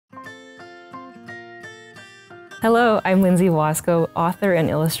Hello, I'm Lyndsay Wasko, author and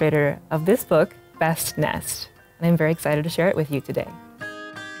illustrator of this book, Best Nest, and I'm very excited to share it with you today.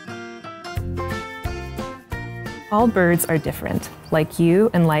 All birds are different, like you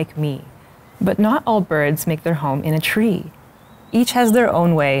and like me, but not all birds make their home in a tree. Each has their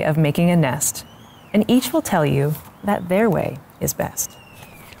own way of making a nest, and each will tell you that their way is best.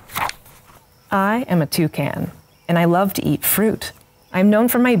 I am a toucan, and I love to eat fruit. I'm known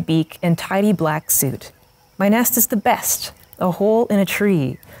for my beak and tidy black suit. My nest is the best, a hole in a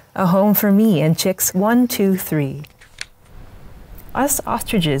tree, a home for me and chicks 1, 2, 3. Us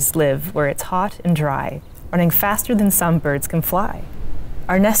ostriches live where it's hot and dry, running faster than some birds can fly.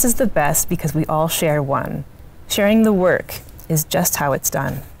 Our nest is the best because we all share one. Sharing the work is just how it's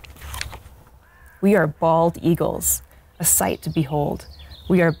done. We are bald eagles, a sight to behold.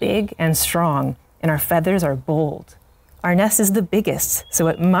 We are big and strong, and our feathers are bold. Our nest is the biggest, so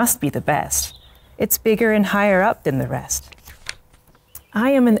it must be the best. It's bigger and higher up than the rest. I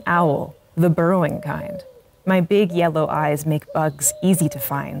am an owl, the burrowing kind. My big yellow eyes make bugs easy to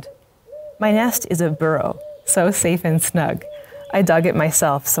find. My nest is a burrow, so safe and snug. I dug it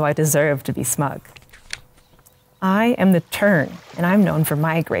myself, so I deserve to be smug. I am the tern, and I'm known for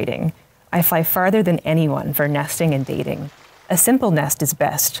migrating. I fly farther than anyone for nesting and dating. A simple nest is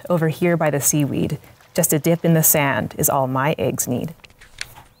best, over here by the seaweed. Just a dip in the sand is all my eggs need.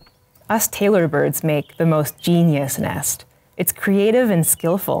 Us tailor birds make the most genius nest. It's creative and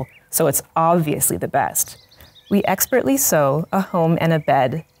skillful, so it's obviously the best. We expertly sew a home and a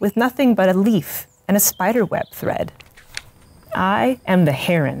bed with nothing but a leaf and a spiderweb thread. I am the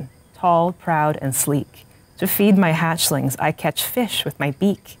heron, tall, proud, and sleek. To feed my hatchlings, I catch fish with my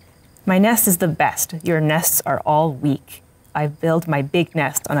beak. My nest is the best. Your nests are all weak. I build my big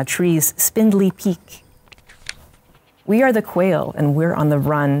nest on a tree's spindly peak. We are the quail, and we're on the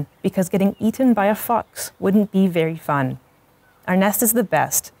run because getting eaten by a fox wouldn't be very fun. Our nest is the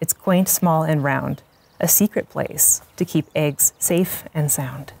best. It's quaint, small, and round, a secret place to keep eggs safe and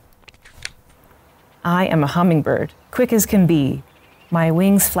sound. I am a hummingbird, quick as can be. My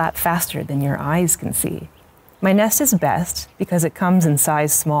wings flap faster than your eyes can see. My nest is best because it comes in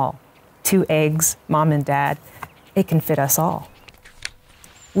size small. 2 eggs, mom and dad, it can fit us all.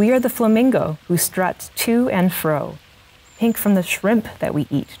 We are the flamingo who strut to and fro. Pink from the shrimp that we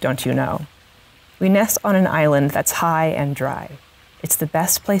eat, don't you know? We nest on an island that's high and dry. It's the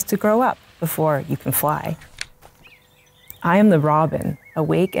best place to grow up before you can fly. I am the robin,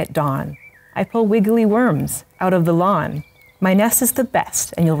 awake at dawn. I pull wiggly worms out of the lawn. My nest is the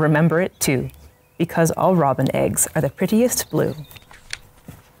best, and you'll remember it too, because all robin eggs are the prettiest blue.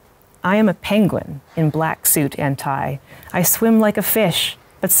 I am a penguin in black suit and tie. I swim like a fish,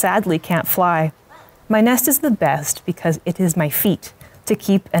 but sadly can't fly. My nest is the best because it is my feet. To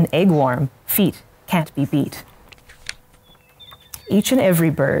keep an egg warm, feet can't be beat. Each and every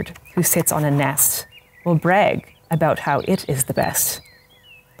bird who sits on a nest will brag about how it is the best.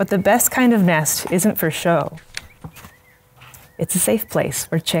 But the best kind of nest isn't for show. It's a safe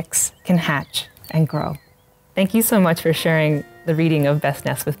place where chicks can hatch and grow. Thank you so much for sharing the reading of Best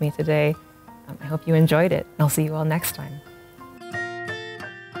Nest with me today. I hope you enjoyed it. I'll see you all next time.